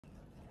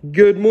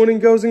Good morning,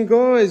 girls and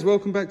guys.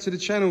 Welcome back to the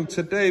channel.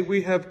 Today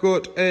we have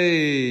got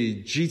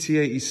a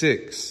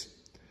GT86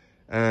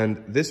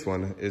 and this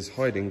one is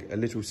hiding a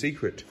little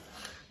secret.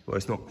 Well,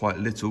 it's not quite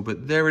little,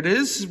 but there it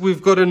is. We've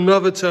got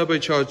another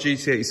turbocharged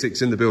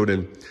GT86 in the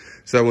building.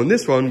 So on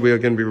this one, we are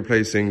going to be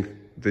replacing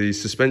the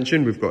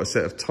suspension. We've got a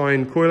set of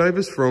Tein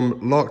coilovers from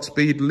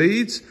Larkspeed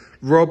Leeds.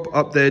 Rob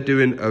up there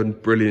doing a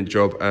brilliant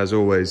job as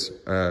always.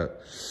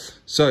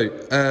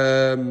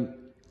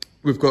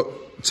 We've got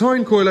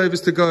Tein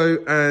coilovers to go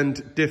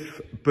and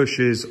diff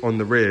bushes on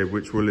the rear,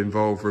 which will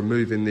involve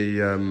removing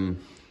the,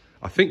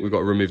 I think we've got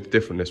to remove the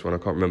diff on this one, I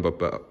can't remember,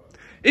 but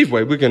either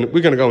way, we're gonna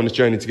go on this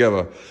journey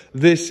together.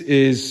 This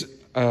is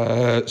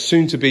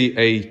soon to be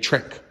a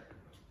track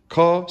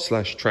car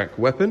 / track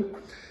weapon,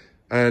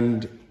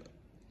 and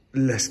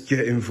let's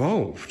get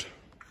involved.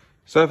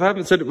 So if I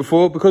haven't said it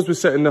before, because we're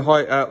setting the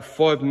height at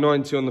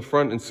 590 on the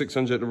front and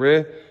 600 at the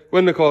rear,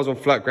 when the car's on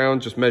flat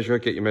ground, just measure,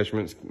 get your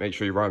measurements, make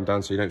sure you write them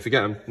down so you don't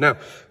forget them. Now,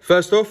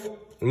 first off,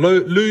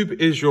 lube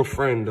is your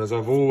friend. As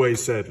I've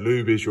always said,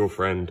 lube is your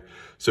friend.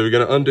 So we're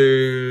going to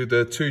undo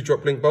the 2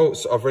 drop link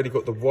bolts. I've already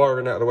got the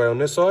wiring out of the way on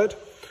this side.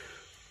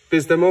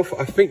 Biz them off.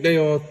 I think they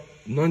are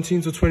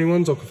 19s or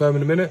 21s. I'll confirm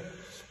in a minute.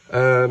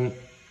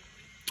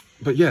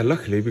 But yeah,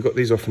 luckily we got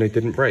these off and they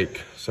didn't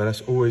break. So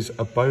that's always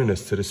a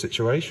bonus to the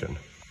situation.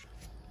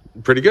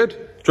 Pretty good.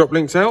 Drop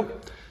links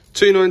out.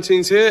 2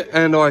 19s here,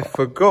 and I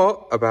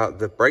forgot about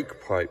the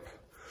brake pipe.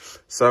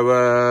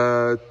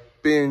 So,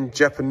 being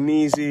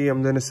Japanesey,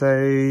 I'm going to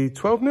say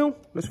 12 mil.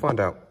 Let's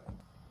find out.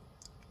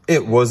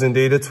 It was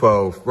indeed a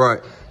 12. Right,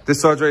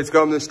 this side's ready to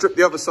go. I'm going to strip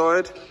the other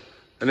side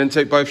and then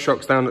take both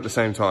shocks down at the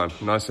same time.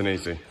 Nice and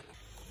easy.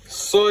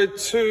 Side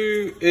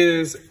 2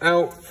 is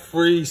out,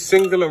 free,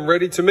 single and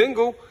ready to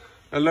mingle.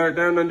 And lower it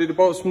down, undo the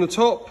bolts from the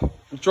top,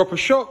 drop a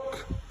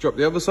shock, drop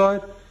the other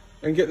side,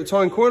 and get the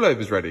Tein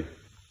coilovers ready.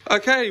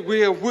 Okay,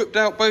 we have whipped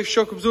out both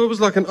shock absorbers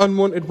like an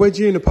unwanted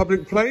wedgie in a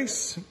public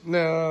place.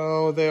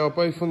 Now, they are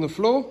both on the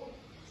floor.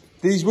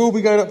 These will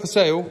be going up for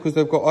sale because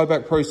they've got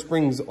iBack Pro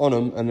springs on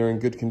them and they're in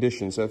good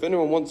condition. So if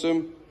anyone wants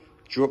them,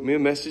 drop me a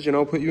message and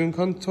I'll put you in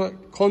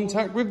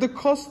contact with the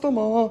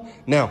customer.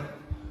 Now,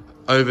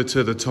 over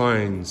to the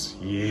Teins.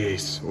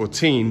 Yes, or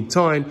Tein.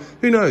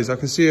 Who knows? I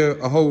can see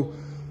a whole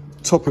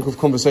topic of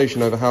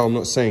conversation over how I'm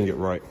not saying it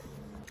right.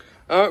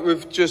 All right,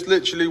 we've just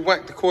literally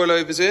whacked the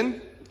coilovers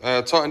in.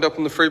 Tightened up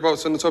on the 3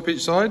 bolts on the top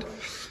each side.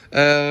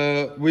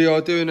 We are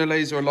doing a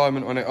laser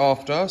alignment on it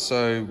after,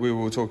 so we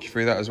will talk you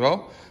through that as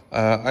well.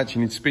 I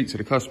actually need to speak to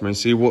the customer and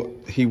see what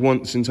he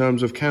wants in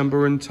terms of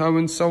camber and toe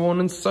and so on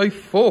and so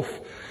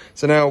forth.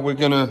 So now we're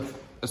gonna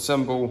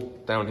assemble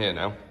down here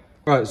now.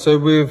 Right, so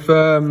we've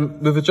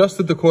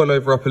adjusted the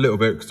coilover up a little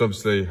bit because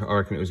obviously I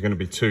reckon it was gonna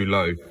be too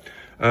low.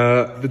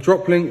 The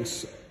drop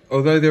links,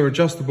 although they're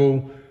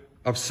adjustable,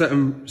 I've set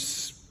them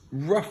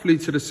roughly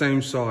to the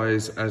same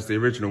size as the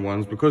original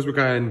ones because we're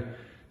going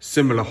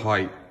similar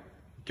height,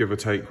 give or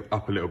take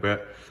up a little bit.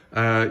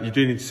 You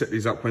do need to set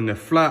these up when they're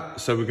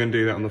flat, so we're going to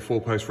do that on the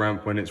 4-post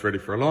ramp when it's ready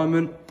for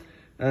alignment.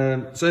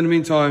 So in the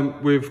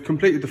meantime, we've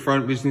completed the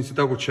front. We just need to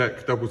double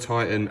check, double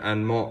tighten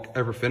and mark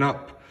everything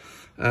up,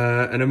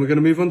 and then we're going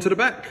to move on to the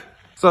back.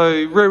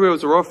 So rear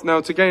wheels are off.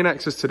 Now to gain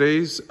access to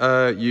these,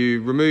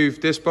 you remove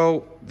this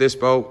bolt, and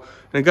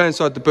then go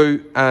inside the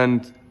boot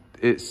and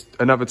it's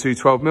another 2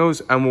 12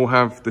 mils and we'll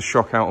have the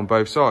shock out on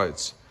both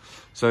sides.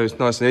 So it's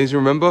nice and easy.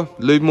 Remember,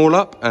 lube them all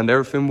up and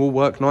everything will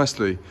work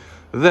nicely.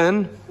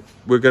 Then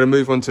we're going to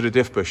move on to the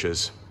diff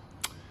bushes.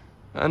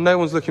 And no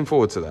one's looking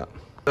forward to that.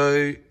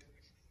 So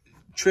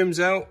trims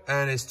out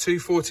and it's 2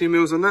 14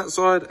 mils on that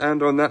side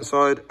and on that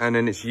side, and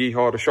then it's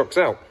yeehaw, the shocks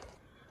out.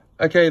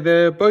 Okay,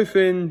 they're both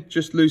in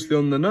just loosely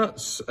on the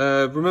nuts.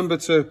 Remember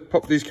to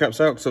pop these caps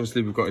out because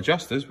obviously we've got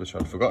adjusters, which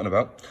I'd forgotten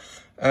about.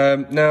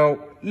 Now,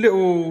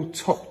 little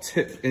top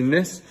tip in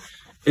this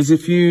is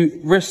if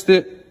you rest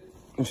it,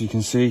 if you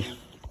can see,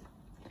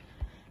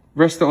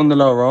 rest it on the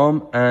lower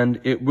arm and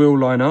it will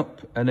line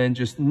up, and then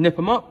just nip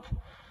them up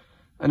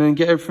and then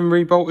get everything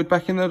rebolted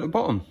back in there at the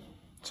bottom.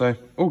 So,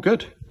 all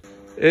good.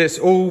 It's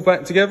all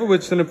back together. We're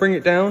just going to bring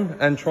it down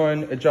and try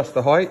and adjust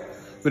the height.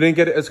 We're going to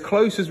get it as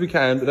close as we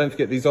can, but don't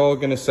forget these are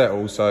going to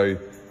settle. So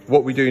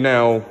what we do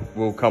now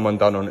will come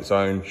undone on its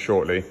own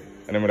shortly,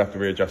 and then we'll have to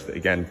readjust it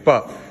again.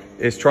 But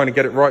it's trying to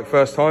get it right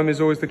first time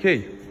is always the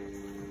key.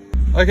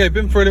 Okay,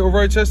 been for a little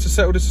road test to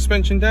settle the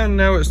suspension down.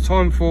 Now it's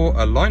time for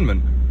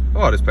alignment.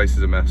 Oh, this place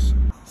is a mess.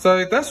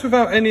 So that's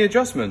without any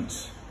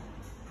adjustments.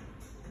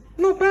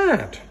 Not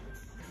bad.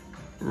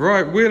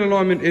 Right, wheel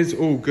alignment is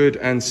all good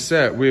and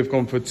set. We've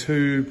gone for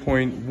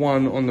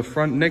 2.1 on the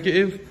front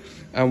negative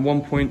and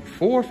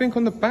 1.4 I think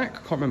on the back. I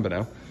can't remember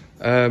now.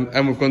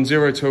 And we've gone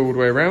 0 to all the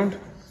way around.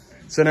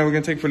 So now we're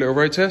going to take for a little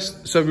road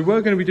test. So we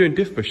were going to be doing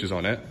diff bushes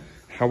on it.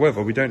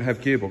 However, we don't have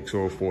gearbox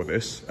oil for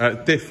this,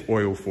 diff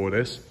oil for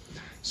this.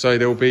 So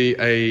there'll be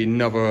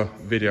another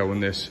video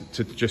on this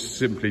to just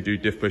simply do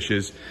diff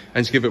bushes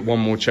and to give it one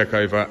more check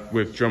over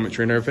with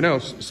geometry and everything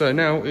else. So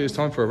now it is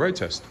time for a road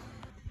test.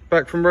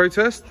 Back from road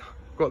test,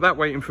 got that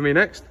waiting for me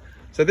next.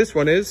 So this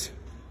one is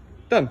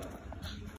done.